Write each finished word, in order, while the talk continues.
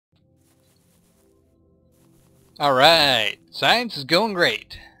Alright, science is going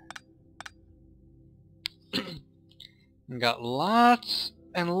great. We got lots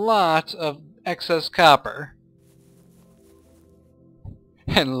and lots of excess copper.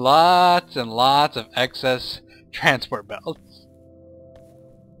 And lots of excess transport belts.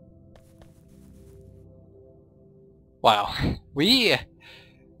 Wow, we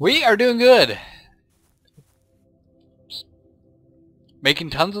are doing good. Just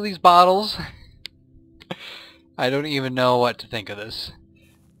making tons of these bottles. I don't even know what to think of this.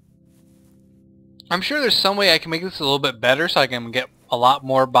 I'm sure there's some way I can make this a little bit better so I can get a lot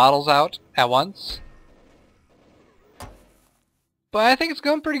more bottles out at once. But I think it's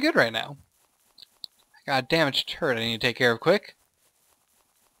going pretty good right now. I got a damaged turret I need to take care of quick.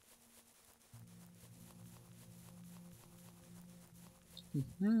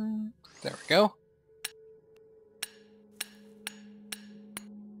 There we go.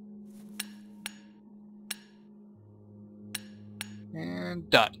 And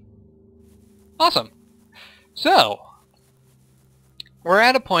done. Awesome. So, we're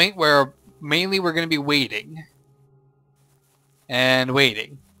at a point where mainly we're going to be waiting. And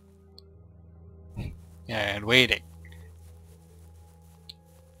waiting. And waiting.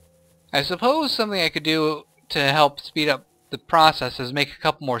 I suppose something I could do to help speed up the process is make a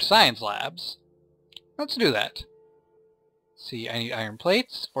couple more science labs. Let's do that. See, I need iron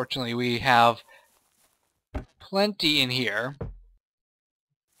plates. Fortunately, we have plenty in here.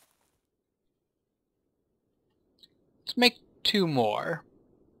 Let's make 2 more.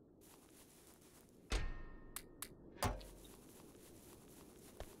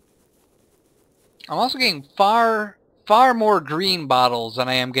 I'm also getting far more green bottles than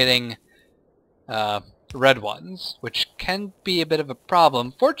I am getting red ones, which can be a bit of a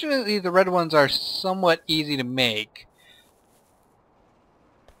problem. Fortunately, the red ones are somewhat easy to make.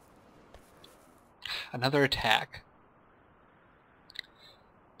 Another attack.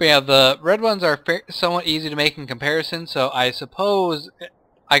 But yeah, the red ones are somewhat easy to make in comparison, so I suppose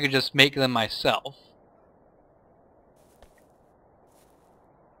I could just make them myself.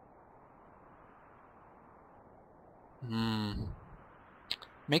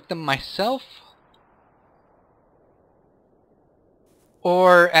 Make them myself?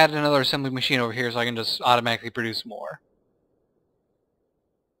 Or add another assembly machine over here so I can just automatically produce more.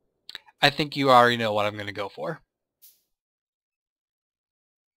 I think you already know what I'm going to go for.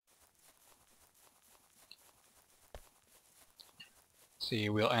 See,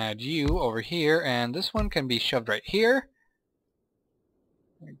 we'll add you over here, and this one can be shoved right here.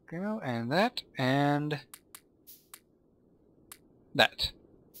 There we go, and that, and that.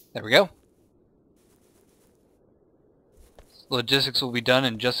 There we go. Logistics will be done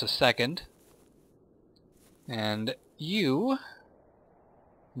in just a second. And you...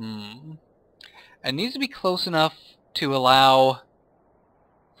 It needs to be close enough to allow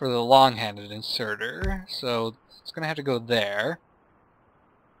for the long-handed inserter, so it's going to have to go there.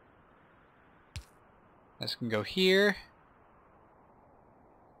 This can go here.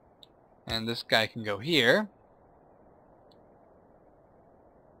 And this guy can go here.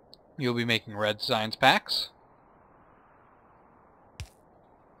 You'll be making red science packs.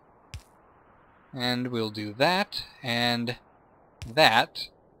 And we'll do that, and that.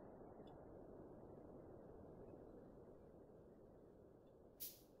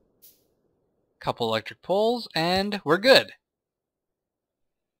 Couple electric poles, and we're good.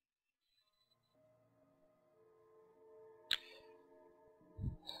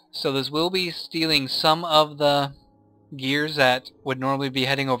 So this will be stealing some of the gears that would normally be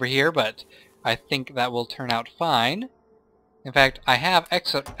heading over here, but I think that will turn out fine. In fact, I have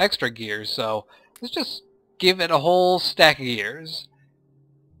extra gears, so let's just give it a whole stack of gears.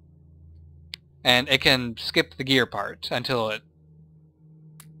 And it can skip the gear part until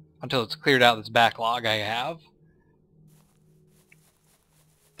it's cleared out this backlog I have.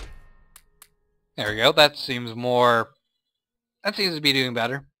 There we go. That seems to be doing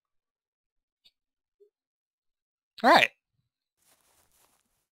better. Alright.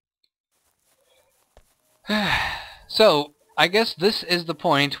 So, I guess this is the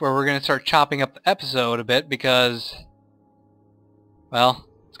point where we're going to start chopping up the episode a bit because, well,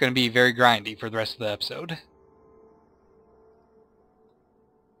 it's going to be very grindy for the rest of the episode.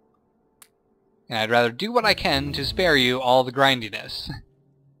 And I'd rather do what I can to spare you all the grindiness.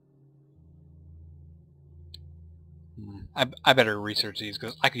 I better research these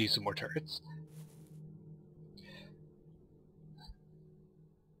because I could use some more turrets.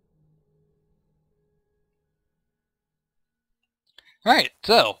 Alright,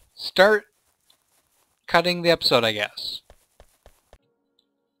 so, start cutting the episode, I guess.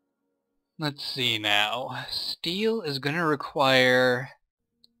 Let's see now. Steel is going to require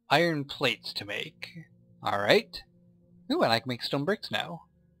iron plates to make. Alright. Ooh, and I can make stone bricks now.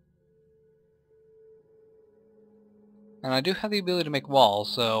 And I do have the ability to make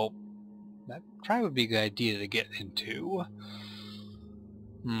walls, so that probably would be a good idea to get into.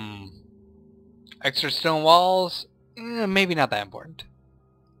 Extra stone walls? Maybe not that important.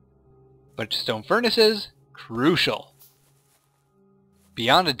 But stone furnaces? Crucial.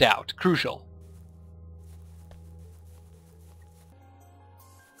 Beyond a doubt, crucial.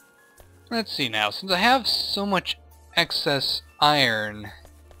 Let's see now, since I have so much excess iron,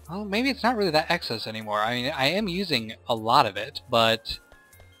 well, maybe it's not really that excess anymore. I mean, I am using a lot of it, but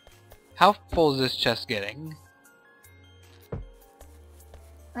how full is this chest getting?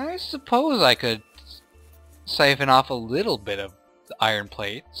 I suppose I could siphon off a little bit of the iron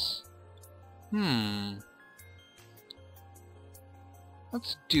plates.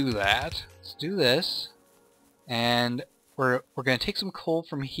 Let's do that. Let's do this. And we're going to take some coal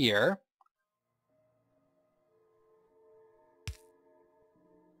from here.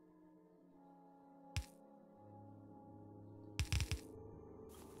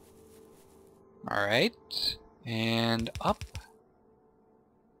 Alright. And up.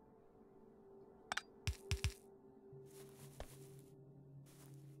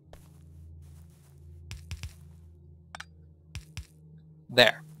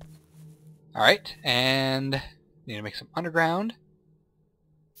 There. Alright, and need to make some underground.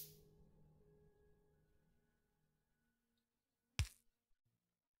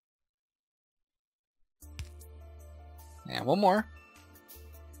 And one more.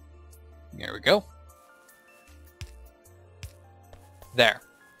 There we go. There.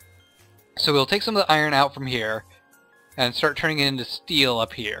 So we'll take some of the iron out from here and start turning it into steel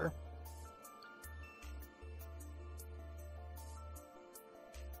up here.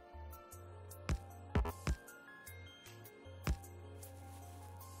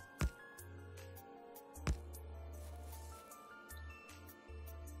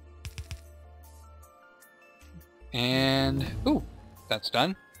 And, ooh, that's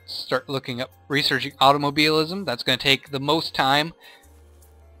done. Start looking up, researching automobilism. That's going to take the most time.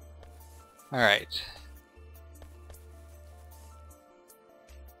 Alright.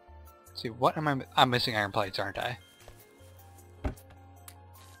 Let's see, what am I'm missing iron plates, aren't I?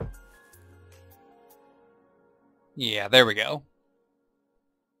 Yeah, there we go.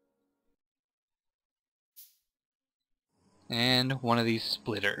 And one of these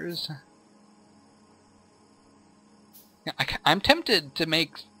splitters. I'm tempted to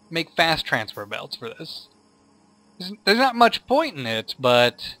make fast transfer belts for this. There's not much point in it,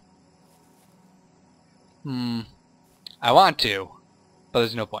 but I want to, but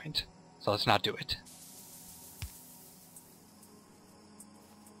there's no point. So let's not do it.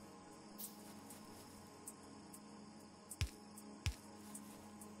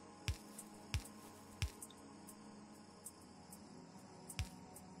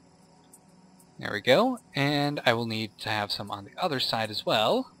 There we go, and I will need to have some on the other side as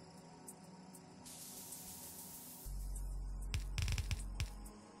well.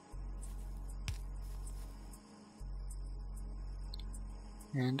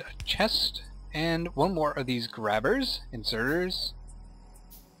 And a chest, and one more of these grabbers, inserters,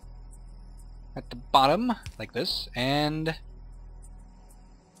 at the bottom, like this, and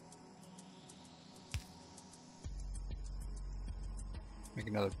make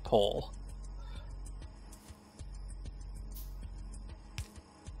another pole.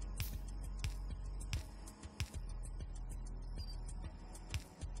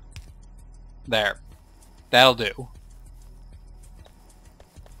 There. That'll do.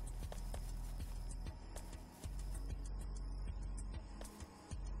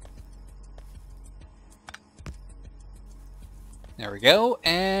 There we go,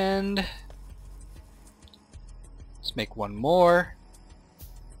 and let's make one more.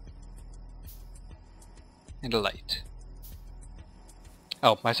 And a light.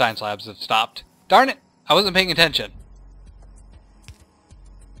 Oh, my science labs have stopped. Darn it! I wasn't paying attention.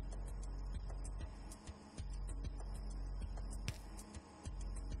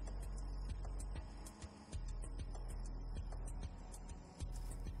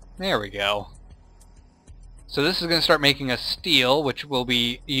 There we go. So this is going to start making us steel, which will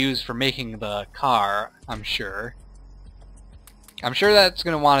be used for making the car, I'm sure. I'm sure that's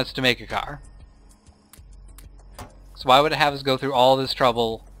going to want us to make a car. So why would it have us go through all this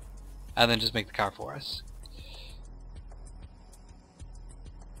trouble and then just make the car for us?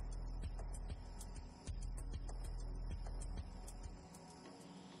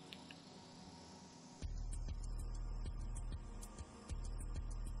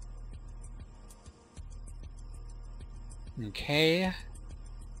 Okay.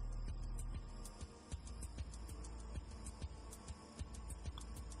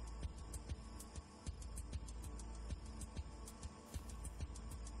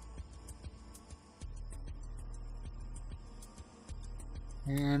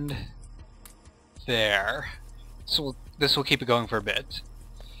 And there. So this will keep it going for a bit.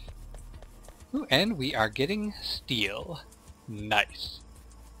 Ooh, and we are getting steel. Nice.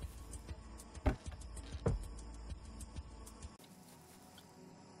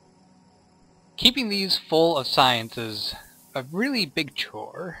 Keeping these full of science is a really big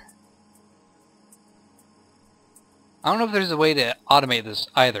chore. I don't know if there's a way to automate this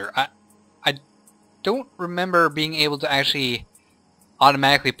either. I don't remember being able to actually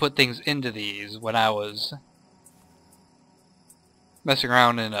automatically put things into these when I was messing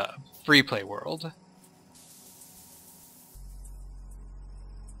around in a free play world.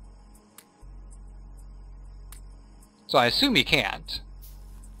 So I assume you can't.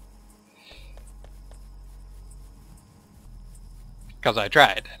 Because I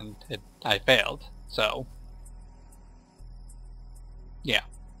tried and I failed. So yeah.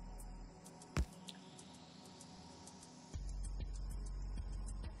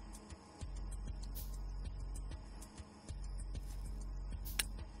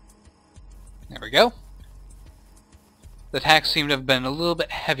 There we go. The attacks seem to have been a little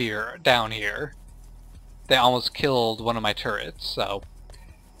bit heavier down here. They almost killed one of my turrets, so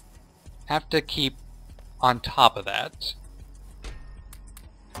have to keep on top of that.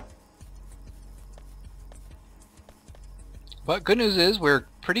 But good news is we're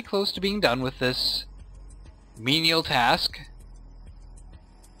pretty close to being done with this menial task.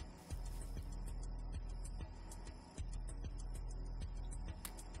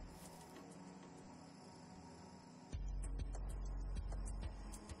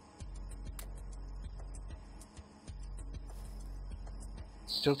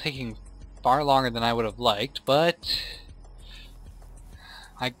 Still taking far longer than I would have liked, but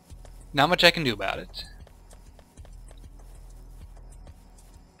not much I can do about it.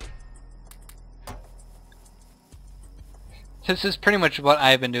 This is pretty much what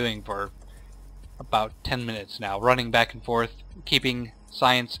I've been doing for about 10 minutes now, running back and forth, keeping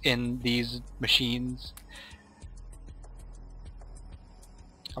science in these machines.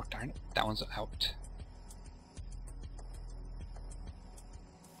 Oh darn it, that one's out.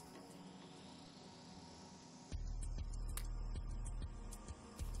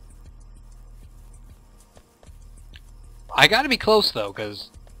 I gotta be close though, because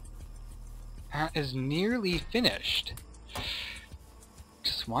that is nearly finished.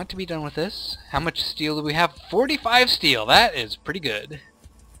 Just want to be done with this. How much steel do we have? 45 steel! That is pretty good.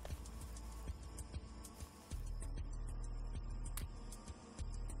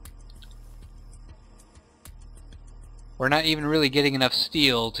 We're not even really getting enough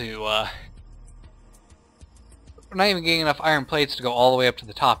steel to, we're not even getting enough iron plates to go all the way up to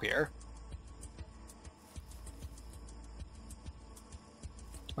the top here.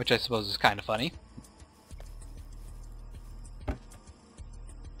 Which I suppose is kind of funny.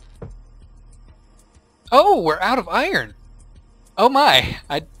 Oh, we're out of iron! Oh my!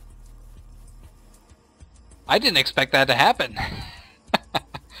 I didn't expect that to happen.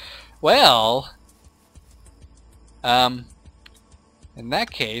 Well, in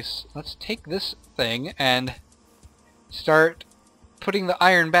that case, let's take this thing and start putting the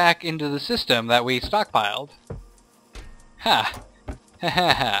iron back into the system that we stockpiled. Ha! Ha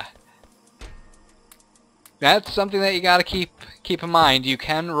ha ha. That's something that you gotta keep in mind. You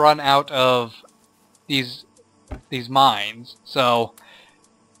can run out of these mines, so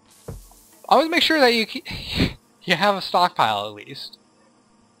always make sure that you have a stockpile at least.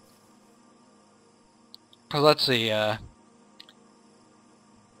 Let's see.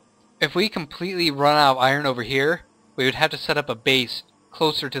 If we completely run out of iron over here, we would have to set up a base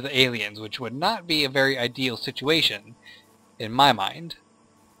closer to the aliens, which would not be a very ideal situation in my mind.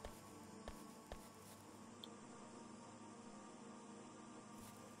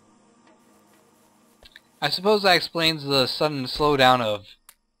 I suppose that explains the sudden slowdown of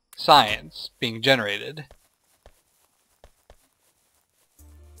science being generated.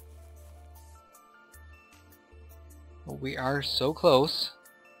 Well, we are so close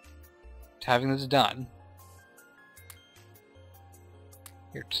to having this done.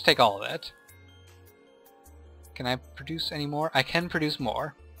 Here, just take all of that. Can I produce any more? I can produce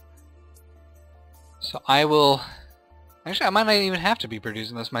more. So I will... Actually, I might not even have to be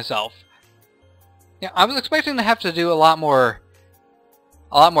producing this myself. Yeah, I was expecting to have to do a lot more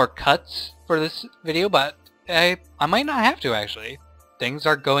cuts for this video, but I might not have to actually. Things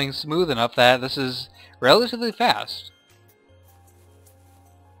are going smooth enough that this is relatively fast.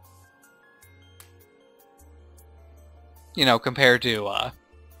 You know, compared to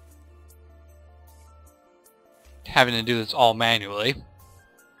having to do this all manually.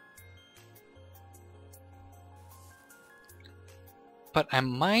 But I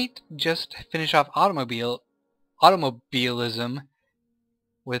might just finish off automobilism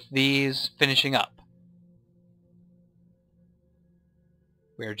with these finishing up.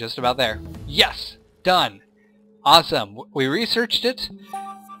 We're just about there. Yes! Done! Awesome! We researched it.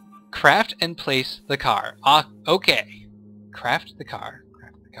 Craft and place the car. Okay. Craft the car.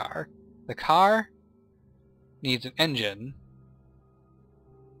 Craft the car. The car needs an engine.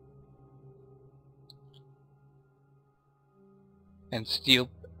 And steel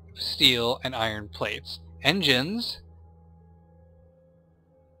and iron plates. Engines,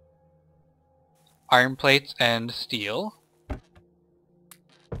 iron plates and steel.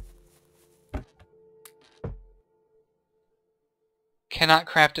 Cannot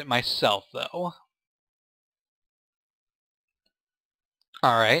craft it myself, though.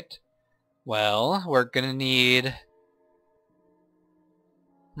 Alright. Well, we're gonna need...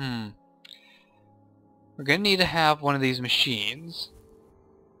 We're gonna need to have one of these machines.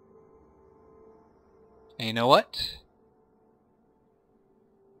 And you know what?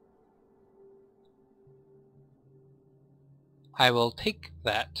 I will take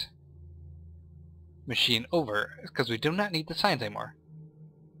that machine over, because we do not need the signs anymore.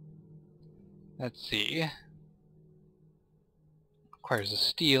 Let's see. Requires a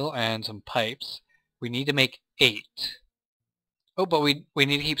steel and some pipes. We need to make 8. Oh, but we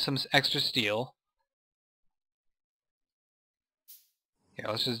need to keep some extra steel. Yeah,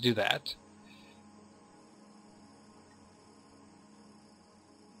 let's just do that.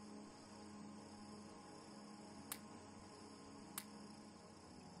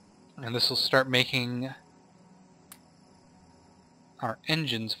 And this will start making our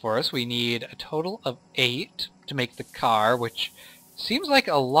engines for us. We need a total of 8 to make the car, which seems like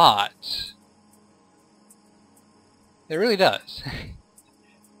a lot. It really does.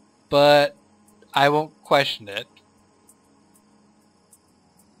 But I won't question it.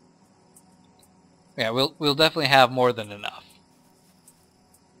 Yeah, we'll definitely have more than enough.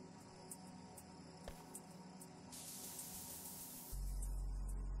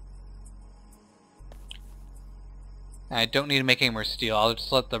 I don't need to make any more steel. I'll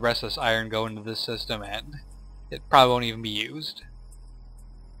just let the rest of this iron go into this system and it probably won't even be used.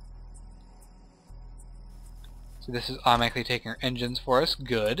 So this is automatically taking our engines for us.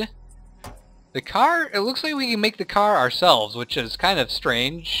 Good. The car, it looks like we can make the car ourselves, which is kind of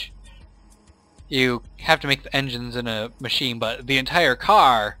strange. You have to make the engines in a machine, but the entire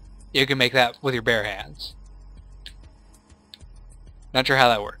car, you can make that with your bare hands. Not sure how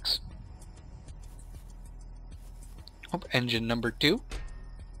that works. Oh, engine number 2.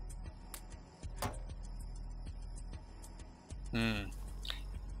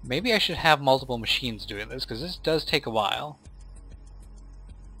 Maybe I should have multiple machines doing this, because this does take a while.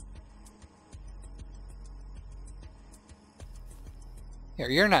 Here,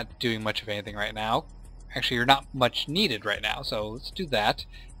 you're not doing much of anything right now. Actually, you're not much needed right now, so let's do that.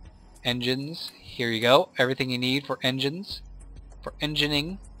 Engines, here you go. Everything you need for engines, for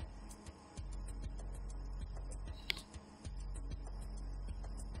engineing.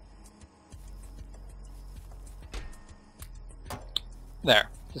 There.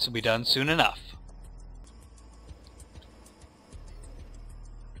 This will be done soon enough.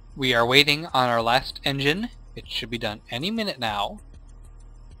 We are waiting on our last engine. It should be done any minute now.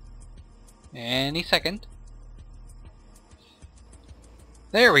 Any second.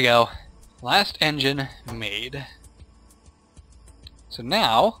 There we go. Last engine made. So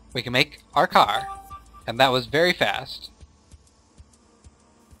now we can make our car. And that was very fast.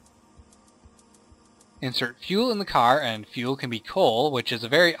 Insert fuel in the car, and fuel can be coal, which is a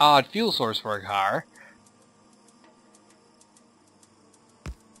very odd fuel source for a car.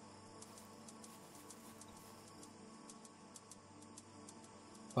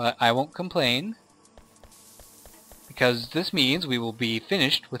 But I won't complain, because this means we will be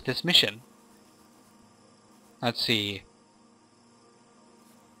finished with this mission. Let's see.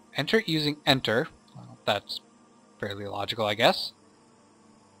 Enter using enter. Well, that's fairly logical, I guess.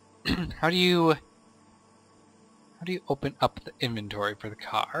 How do you open up the inventory for the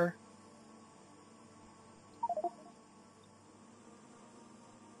car?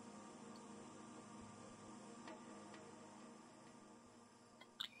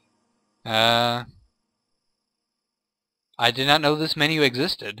 I did not know this menu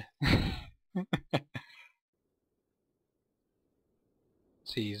existed.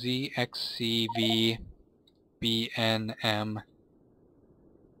 See, Z, X, C, V, B, N, M,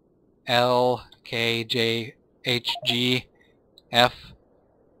 L, K, J, H, G, F,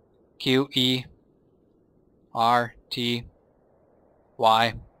 Q, E, R, T,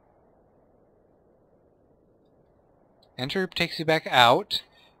 Y. Enter takes you back out.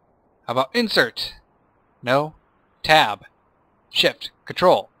 How about insert? No. Tab. Shift.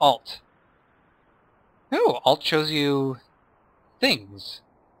 Control. Alt. Oh, Alt shows you things.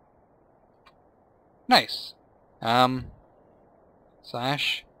 Nice.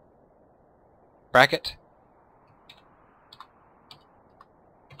 Slash. Bracket.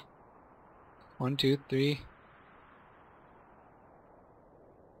 1, 2, 3.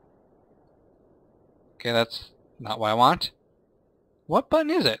 Okay, that's not what I want. What button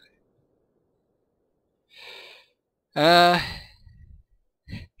is it?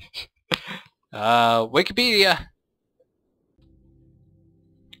 Wikipedia.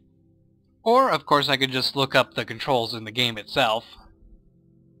 Or, of course, I could just look up the controls in the game itself.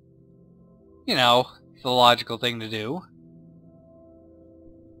 You know, the logical thing to do.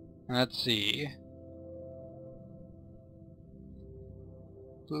 Let's see.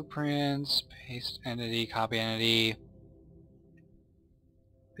 Blueprints, paste entity, copy entity,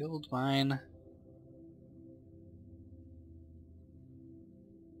 build mine.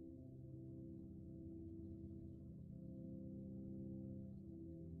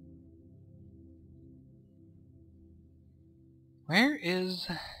 Where is...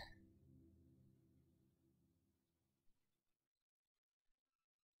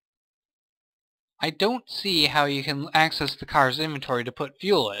 I don't see how you can access the car's inventory to put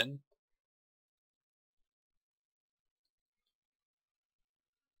fuel in.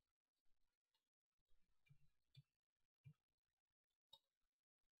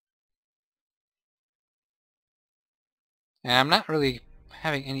 And I'm not really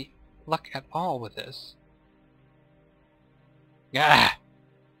having any luck at all with this. Ah!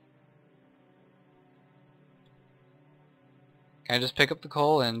 Can I just pick up the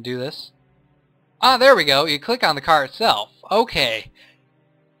coal and do this? Ah, there we go. You click on the car itself. Okay.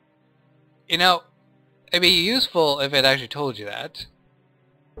 You know, it'd be useful if it actually told you that.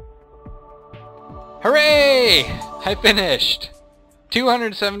 Hooray! I finished!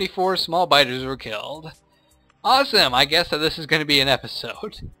 274 small biters were killed. Awesome! I guess that this is going to be an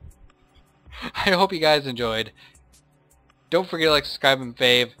episode. I hope you guys enjoyed. Don't forget to like, subscribe, and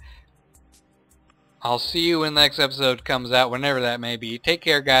fave. I'll see you when the next episode comes out, whenever that may be. Take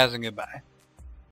care, guys, and goodbye.